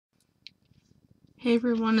Hey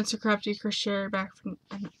everyone, it's a Crafty Crocheter back from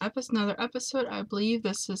another episode. I believe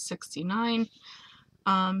this is 69.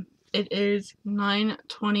 It is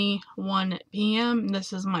 9:21 p.m.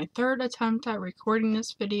 This is my third attempt at recording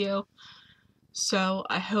this video, so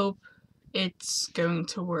I hope it's going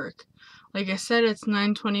to work. Like I said, it's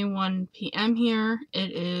 9:21 p.m. here.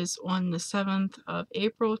 It is on the 7th of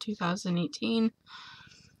April 2018.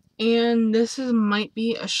 And this might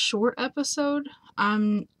be a short episode.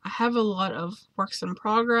 I have a lot of works in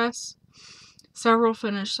progress, several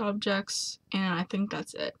finished objects, and I think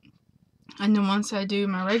that's it. And then once I do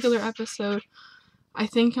my regular episode, I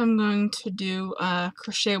think I'm going to do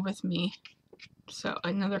crochet with me. So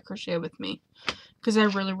another crochet with me, because I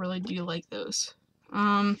really do like those.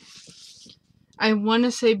 I want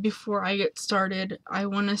to say before I get started, I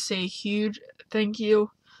want to say a huge thank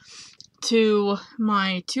you to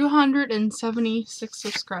my 276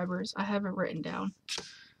 subscribers. I have it written down.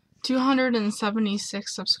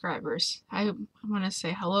 276 subscribers. I want to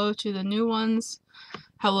say hello to the new ones,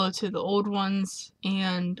 hello to the old ones,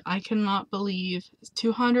 and I cannot believe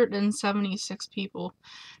 276 people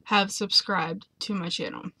have subscribed to my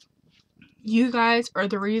channel. You guys are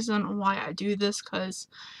the reason why I do this, because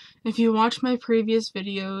if you watch my previous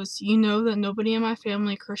videos, you know that nobody in my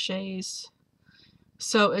family crochets.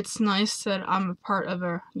 So it's nice that I'm a part of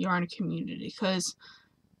a yarn community, because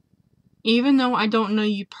even though I don't know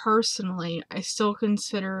you personally, I still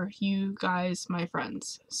consider you guys my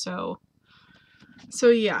friends. So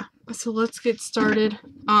yeah. So let's get started.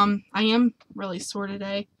 I am really sore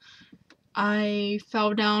today. I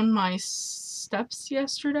fell down my steps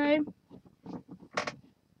yesterday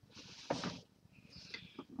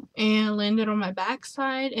and landed on my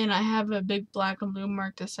backside, and I have a big black balloon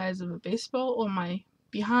mark the size of a baseball on my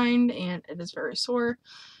behind, and it is very sore.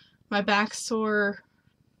 My back's sore,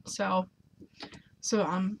 so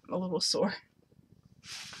I'm a little sore.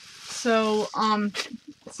 So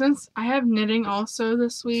since I have knitting also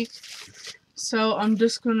this week, so I'm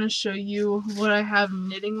just going to show you what I have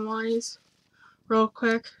knitting wise real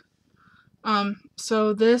quick.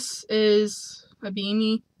 So this is a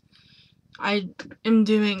beanie. I am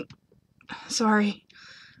doing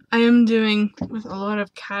with a lot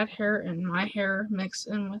of cat hair and my hair mixed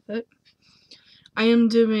in with it. I am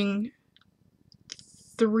doing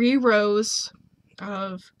 3 rows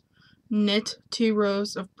of knit, 2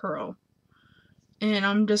 rows of purl, and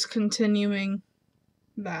I'm just continuing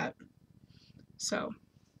that. So,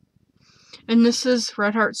 and this is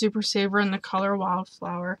Red Heart Super Saver in the color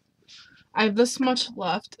Wildflower. I have this much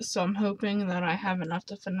left, so I'm hoping that I have enough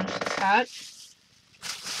to finish this hat.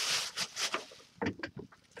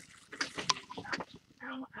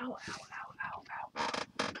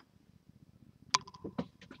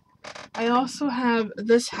 I also have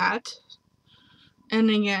this hat, and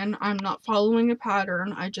again, I'm not following a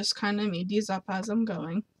pattern, I just kind of made these up as I'm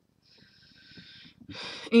going.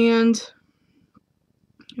 And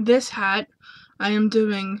this hat, I am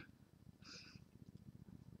doing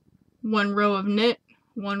 1 row of knit,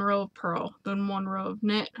 1 row of purl, then 1 row of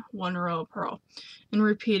knit, 1 row of purl, and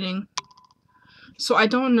repeating. So I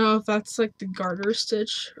don't know if that's like the garter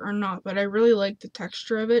stitch or not, but I really like the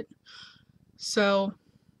texture of it. So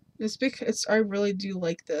it's because I really do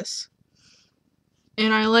like this.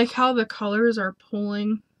 And I like how the colors are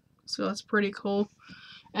pulling, so that's pretty cool.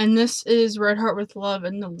 And this is Red Heart with Love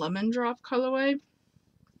in the Lemon Drop colorway.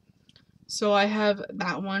 So I have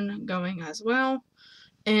that one going as well.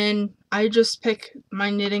 And I just pick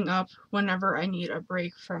my knitting up whenever I need a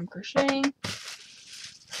break from crocheting,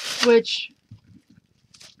 which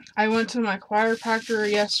I went to my chiropractor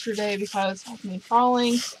yesterday because of me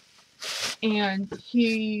falling, and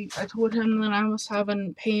I told him that I was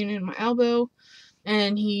having pain in my elbow,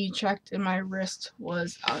 and he checked and my wrist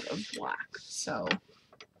was out of whack. So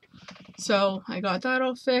I got that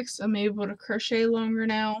all fixed. I'm able to crochet longer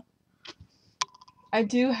now. I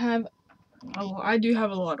do have a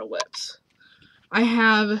lot of whips.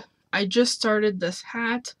 I just started this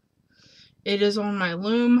hat. It is on my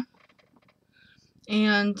loom,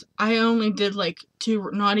 and I only did like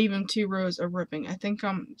not even 2 rows of ribbing. I think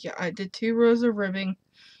I did 2 rows of ribbing,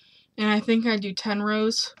 and I think I do 10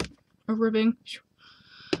 rows of ribbing.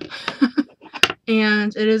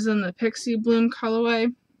 And it is in the Pixie Bloom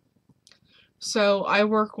colorway. So I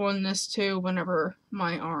work on this too whenever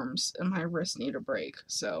my arms and my wrists need a break.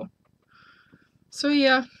 So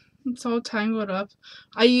yeah, it's all tangled up.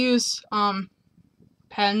 I use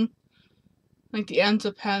pen, like the ends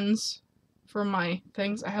of pens for my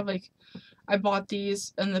things. I bought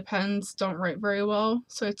these and the pens don't write very well,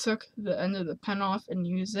 so I took the end of the pen off and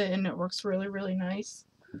used it, and it works really nice.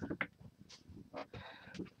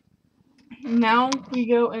 now we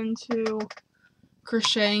go into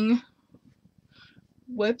crocheting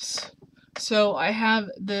whips. So I have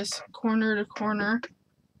this corner to corner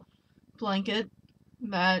blanket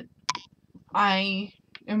that I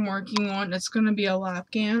am working on. It's going to be a lap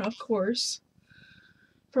gown, of course,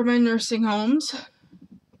 for my nursing homes.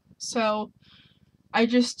 So I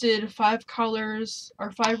just did 5 colors,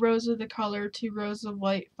 or 5 rows of the color, 2 rows of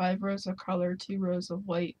white, 5 rows of color, 2 rows of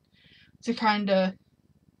white, to kind of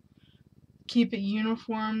keep it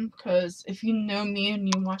uniform, because if you know me and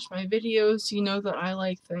you watch my videos, you know that I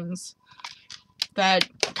like things that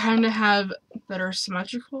kind of that are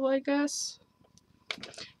symmetrical, I guess.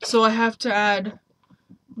 So I have to add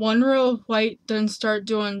 1 row of white, then start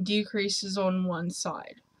doing decreases on one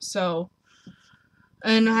side. So,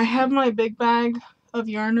 and I have my big bag of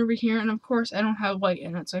yarn over here, and of course I don't have white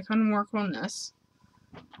in it, so I kind of work on this.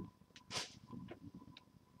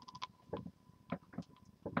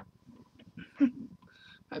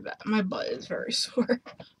 My butt is very sore.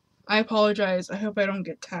 I apologize. I hope I don't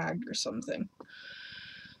get tagged or something.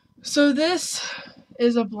 So this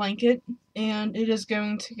is a blanket, and it is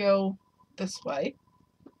going to go this way.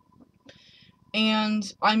 And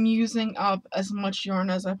I'm using up as much yarn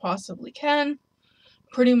as I possibly can.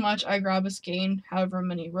 Pretty much I grab a skein, however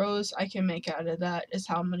many rows I can make out of that is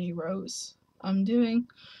how many rows I'm doing.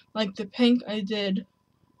 Like the pink I did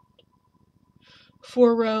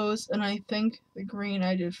 4 rows, and I think the green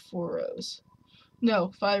I did 4 rows.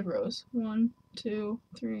 No, 5 rows. 1, 2,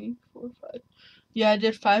 3, 4, 5. Yeah, I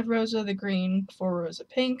did 5 rows of the green, 4 rows of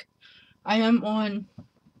pink. I am on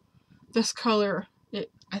this color.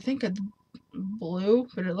 I think it's blue,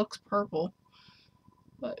 but it looks purple.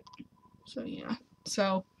 But, so yeah.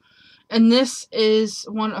 So, and this is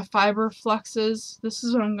one of Fiber Flexes. This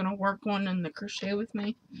is what I'm going to work on in the crochet with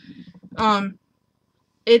me.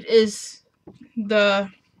 It is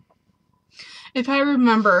if I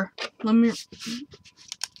remember, let me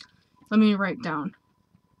write down.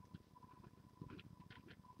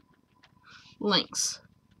 Links.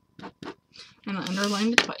 And I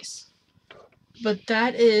underlined it twice. But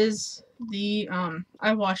that is the,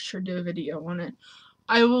 I watched her do a video on it.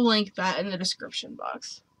 I will link that in the description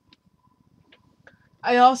box.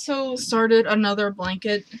 I also started another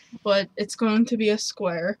blanket, but it's going to be a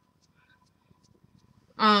square.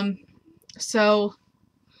 So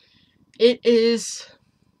it is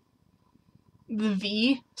the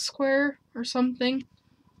V square or something,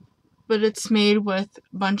 but it's made with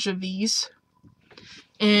a bunch of V's.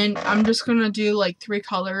 And I'm just gonna do like 3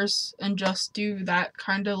 colors and just do that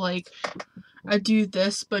kind of like I do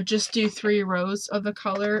this, but just do 3 rows of the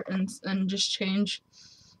color and just change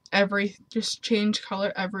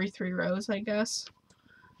color every 3 rows, I guess.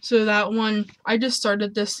 So that one, I just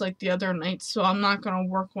started this like the other night, so I'm not gonna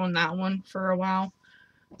work on that one for a while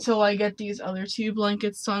till I get these other 2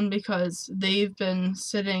 blankets done, because they've been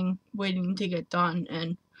sitting waiting to get done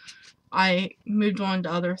and I moved on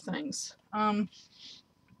to other things.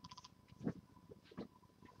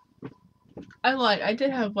 I lied. I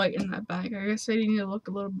did have white in that bag. I guess I need to look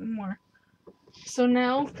a little bit more. So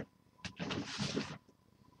now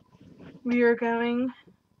we are going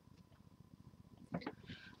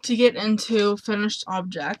to get into finished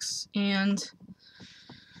objects, and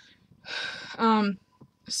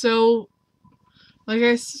so like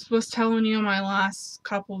I was telling you in my last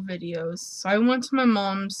couple videos, so I went to my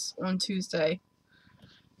mom's on Tuesday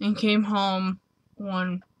and came home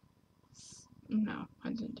on, no, I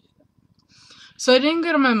didn't do that. So I didn't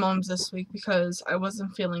go to my mom's this week because I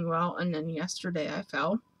wasn't feeling well, and then yesterday I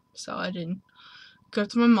fell, so I didn't go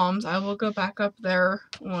to my mom's. I will go back up there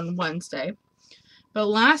on Wednesday. But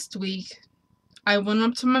last week, I went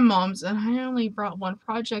up to my mom's, and I only brought one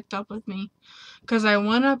project up with me, because I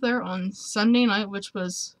went up there on Sunday night, which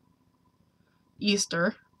was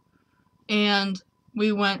Easter, and me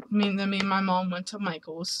and my mom went to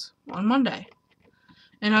Michael's on Monday.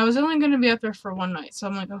 And I was only going to be up there for one night, so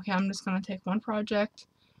I'm like, okay, I'm just going to take one project.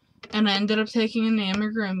 And I ended up taking an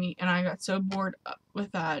amigurumi, and I got so bored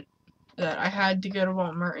with that I had to go to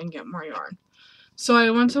Walmart and get more yarn. So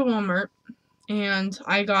I went to Walmart, and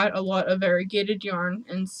I got a lot of variegated yarn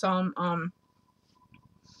and some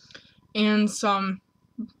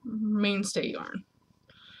mainstay yarn,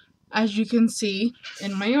 as you can see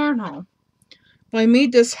in my yarn haul. But I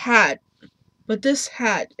made this hat, but this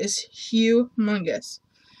hat is humongous.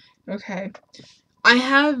 Okay, I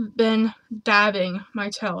have been dabbing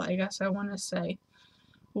my toe, I guess I want to say,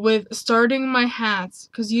 with starting my hats,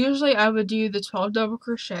 because usually I would do the 12 double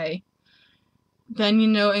crochet, then,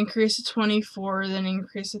 increase to 24, then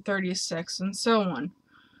increase to 36, and so on.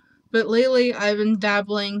 But lately, I've been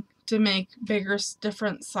dabbling to make bigger,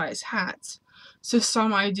 different size hats. So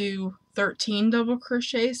some I do 13 double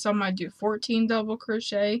crochet, some I do 14 double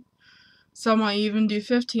crochet, some I even do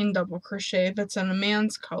 15 double crochet if it's in a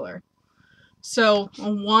man's color. So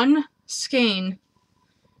one skein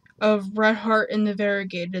of Red Heart in the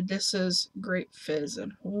variegated, this is Grape Fizz,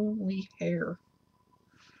 and holy hair.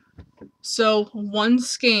 So one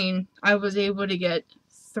skein, I was able to get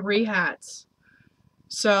 3 hats.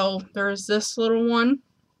 So there's this little one,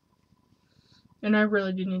 and I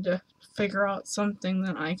really do need to figure out something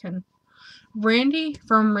that I can. Randy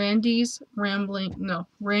from Random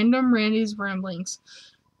Randy's Ramblings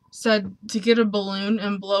said to get a balloon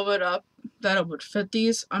and blow it up that it would fit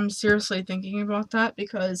these. I'm seriously thinking about that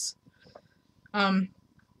because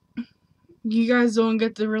you guys don't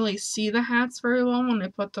get to really see the hats very well when I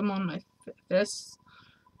put them on my fists.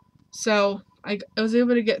 So I was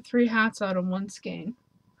able to get 3 hats out of one skein.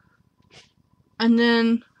 And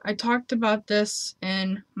then I talked about this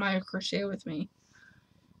in my Crochet With Me.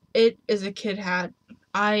 It is a kid hat.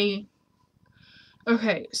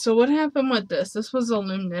 Okay, so what happened with this? This was a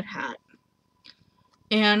loom knit hat.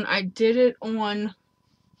 And I did it on,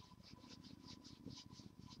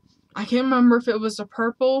 I can't remember if it was a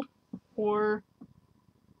purple or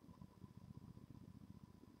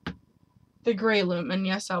the gray loom. And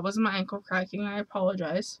yes, that was my ankle cracking. I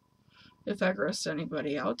apologize if that grossed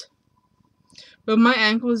anybody out. But my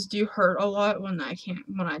ankles do hurt a lot when I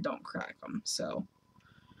don't crack them. So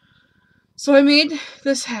I made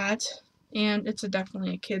this hat, and it's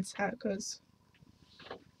definitely a kid's hat because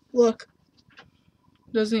look,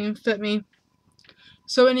 doesn't even fit me.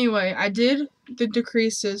 So anyway, I did the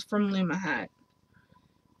decreases from Luma hat,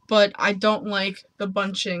 but I don't like the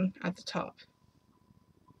bunching at the top.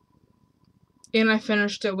 And I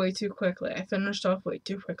finished it way too quickly. I finished off way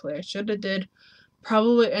too quickly. I should have did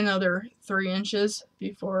probably another 3 inches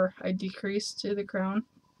before I decreased to the crown.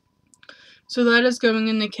 So that is going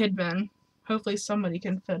in the kid bin. Hopefully somebody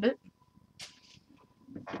can fit it.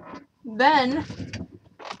 Then,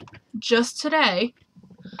 just today,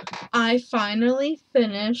 I finally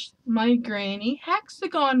finished my granny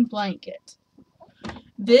hexagon blanket.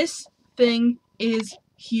 This thing is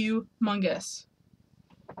humongous.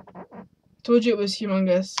 Told you it was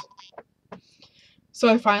humongous. So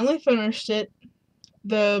I finally finished it.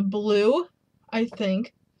 The blue, I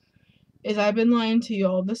think, is I've been lying to you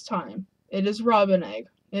all this time. It is robin egg.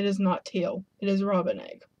 It is not teal. It is robin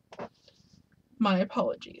egg. My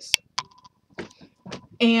apologies.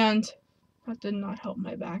 And that did not help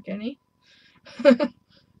my back any.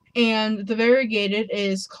 And the variegated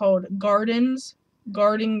is called Gardens,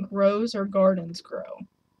 Garden Grows, or Gardens Grow.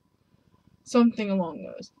 Something along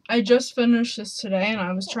those. I just finished this today, and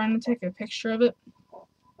I was trying to take a picture of it.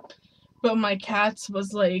 But my cats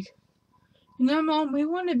was like, you know, Mom, we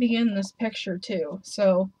want to be in this picture too.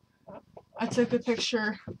 So I took a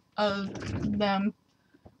picture of them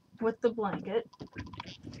with the blanket.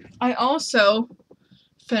 I also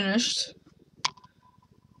finished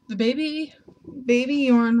the baby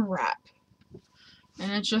yarn wrap.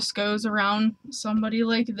 And it just goes around somebody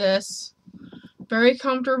like this. Very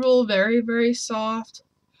comfortable, very, very soft.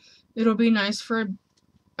 It'll be nice for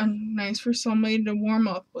somebody to warm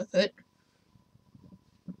up with it.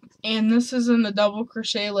 And this is in the double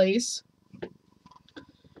crochet lace.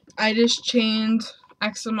 I just chained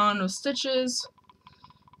X amount of stitches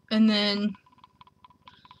and then,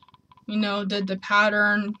 you know, did the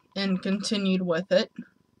pattern and continued with it.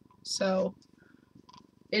 So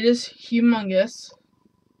it is humongous.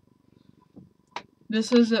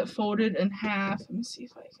 This is it folded in half. Let me see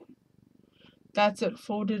if I can. That's it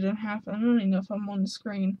folded in half. I don't even know if I'm on the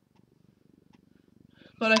screen.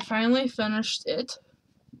 But I finally finished it.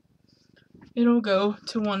 It'll go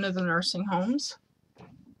to one of the nursing homes.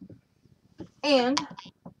 And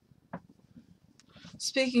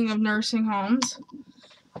speaking of nursing homes,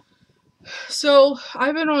 so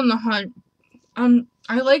I've been on the hunt.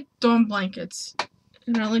 I like doing blankets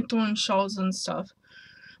and I like doing shawls and stuff,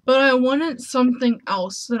 but I wanted something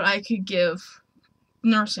else that I could give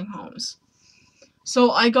nursing homes.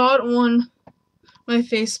 So I got on my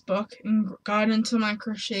Facebook and got into my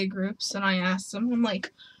crochet groups, and I asked them, I'm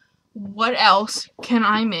like, what else can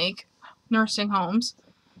I make nursing homes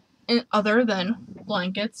other than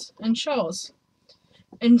blankets and shawls?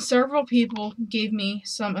 And several people gave me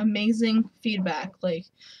some amazing feedback, like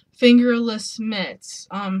fingerless mitts,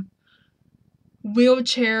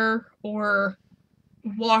 wheelchair or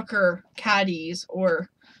walker caddies, or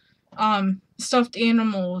stuffed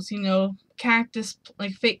animals, you know, cactus,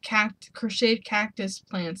 like fake crocheted cactus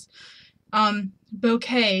plants,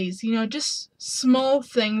 bouquets, you know, just small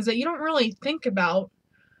things that you don't really think about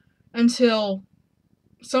until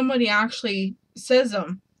somebody actually says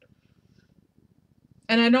them.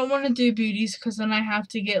 And I don't want to do beauties because then I have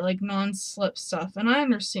to get like non-slip stuff, and I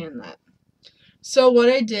understand that. So what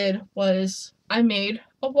I did was I made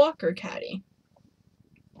a walker caddy.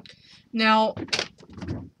 Now,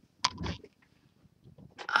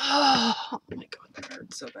 oh my god, that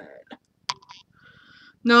hurts so bad.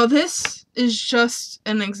 Now this is just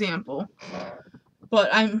an example, but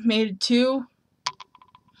I made 2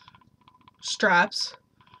 straps,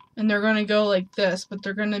 and they're going to go like this, but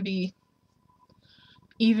they're going to be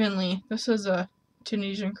evenly. This is a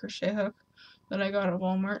Tunisian crochet hook that I got at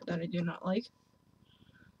Walmart that I do not like,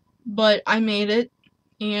 but I made it,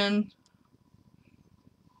 and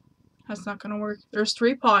that's not going to work. There's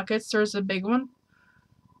 3 pockets. There's a big one,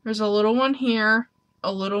 there's a little one here,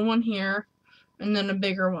 a little one here, and then a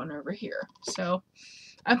bigger one over here. So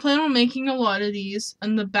I plan on making a lot of these,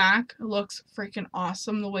 and the back looks freaking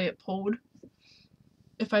awesome the way it pulled,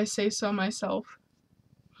 if I say so myself.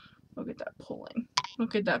 Look at that pulling.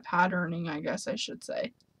 Look at that patterning, I guess I should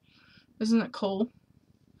say. Isn't it cool?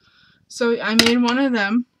 So I made one of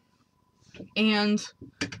them, and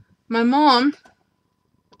my mom,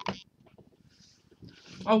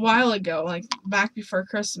 a while ago, like back before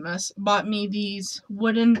Christmas, bought me these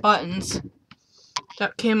wooden buttons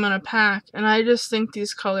that came in a pack, and I just think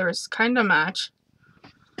these colors kind of match.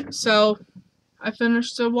 So I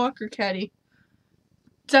finished a walker caddy.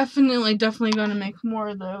 Definitely going to make more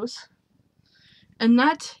of those. And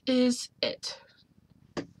that is it.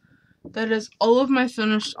 That is all of my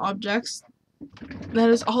finished objects. That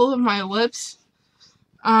is all of my lips.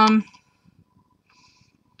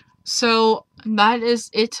 So that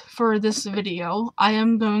is it for this video. I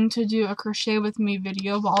am going to do a crochet with me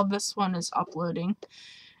video while this one is uploading.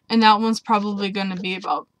 And that one's probably going to be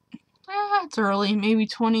about, it's early, maybe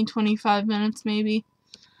 20-25 minutes maybe.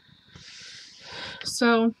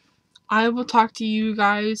 So I will talk to you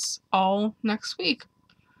guys all next week.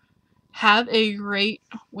 Have a great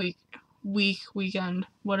weekend,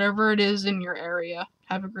 whatever it is in your area.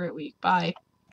 Have a great week. Bye.